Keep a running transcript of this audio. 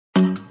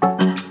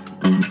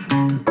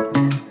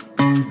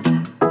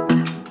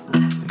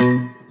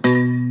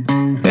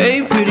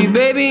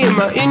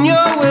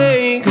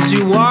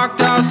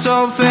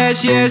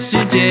just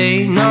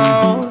yesterday.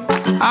 No,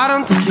 I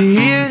don't think you're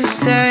here to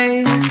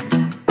stay.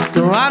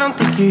 No, I don't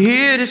think you're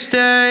here to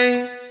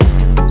stay.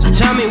 So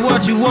tell me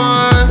what you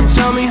want,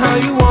 tell me how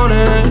you want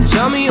it.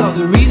 Tell me all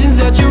the reasons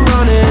that you're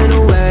running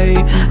away.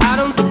 I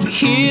don't think you're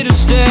here to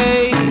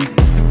stay.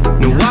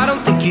 No, I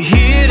don't think you're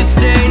here to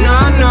stay.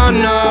 No, no,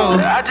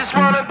 no. I just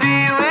wanna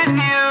be with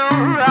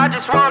you. I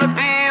just wanna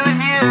be with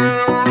you,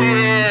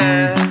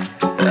 yeah.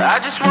 I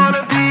just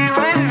wanna be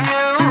with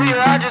you.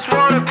 Yeah, I just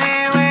wanna be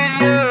with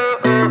you.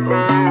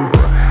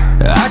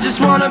 I just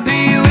wanna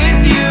be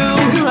with you.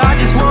 I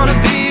just wanna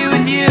be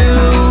with you,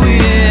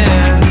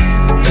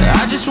 yeah.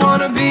 I just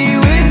wanna be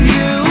with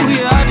you.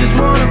 Yeah, I just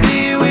wanna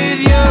be with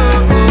you.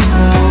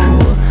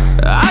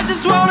 I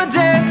just wanna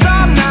dance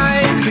all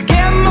night,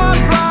 forget my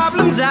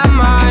problems, I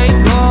might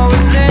go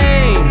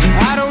insane.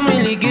 I don't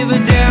really give a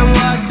damn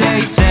what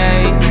they say.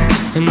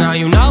 And now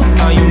you know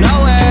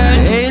it.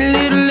 Hey,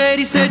 little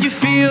lady said you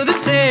feel the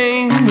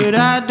same, but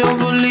I don't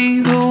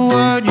believe a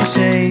word you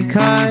say.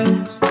 'Cause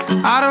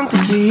I don't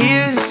think you're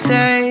here to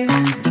stay.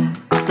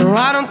 No,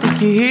 I don't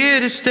think you're here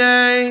to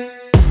stay.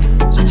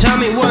 So tell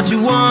me what you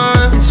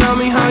want, tell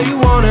me how you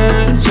want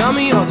it. Tell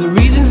me all the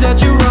reasons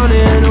that you're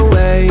running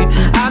away.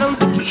 I don't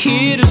think you're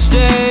here to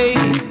stay.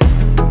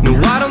 No,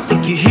 I don't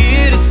think you're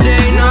here to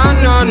stay. No,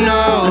 no,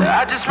 no.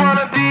 I just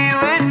wanna be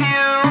with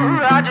you.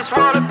 I just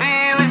wanna be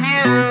with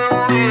you,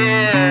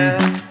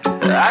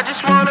 yeah. I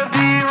just wanna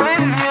be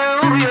with you.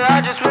 Yeah, I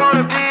just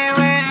wanna be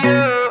with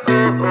you.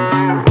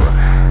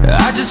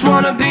 I just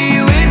wanna be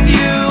with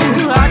you.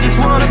 I just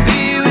wanna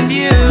be with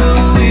you,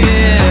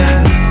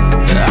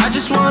 yeah. I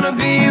just wanna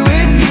be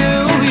with you.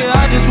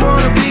 Yeah, I just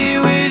wanna be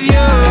with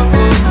you.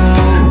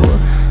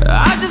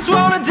 I just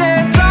wanna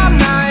dance all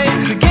night,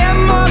 forget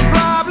my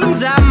problems,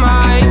 I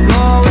might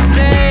go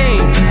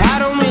insane. I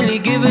don't really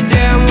give a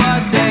damn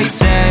what they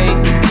say.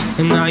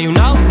 And now you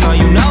know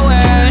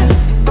it.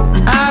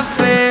 I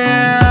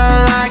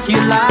feel like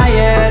you're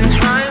lying,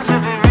 trying to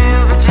be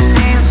real, but you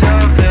seem so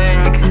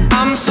fake.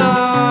 I'm so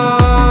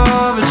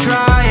over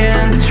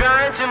trying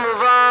to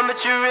move on, but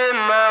you're in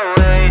my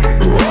way.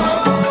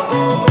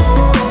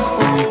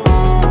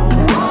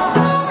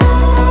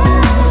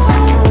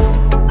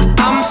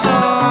 I'm so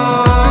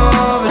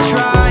over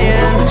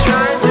trying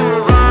to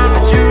move on,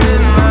 but you're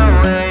in my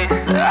way.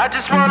 I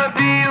just wanna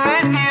be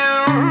with you.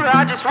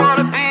 I just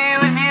wanna be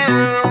with you,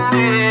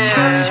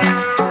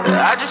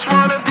 yeah. I just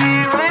wanna be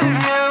with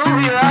you.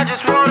 Yeah, I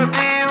just wanna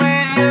be with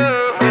you.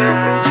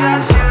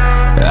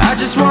 I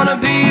just wanna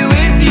be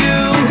with you.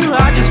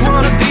 I just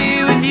wanna be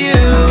with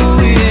you,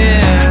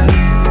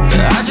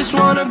 yeah. I just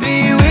wanna be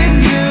with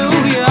you.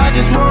 Yeah, I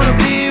just wanna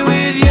be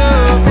with you.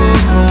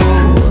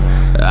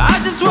 I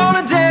just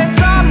wanna dance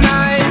all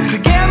night,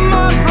 forget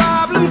my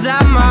problems,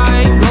 I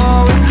might go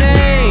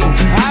insane.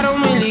 I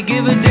don't really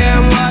give a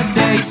damn what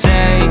they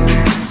say.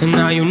 And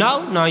now you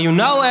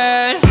know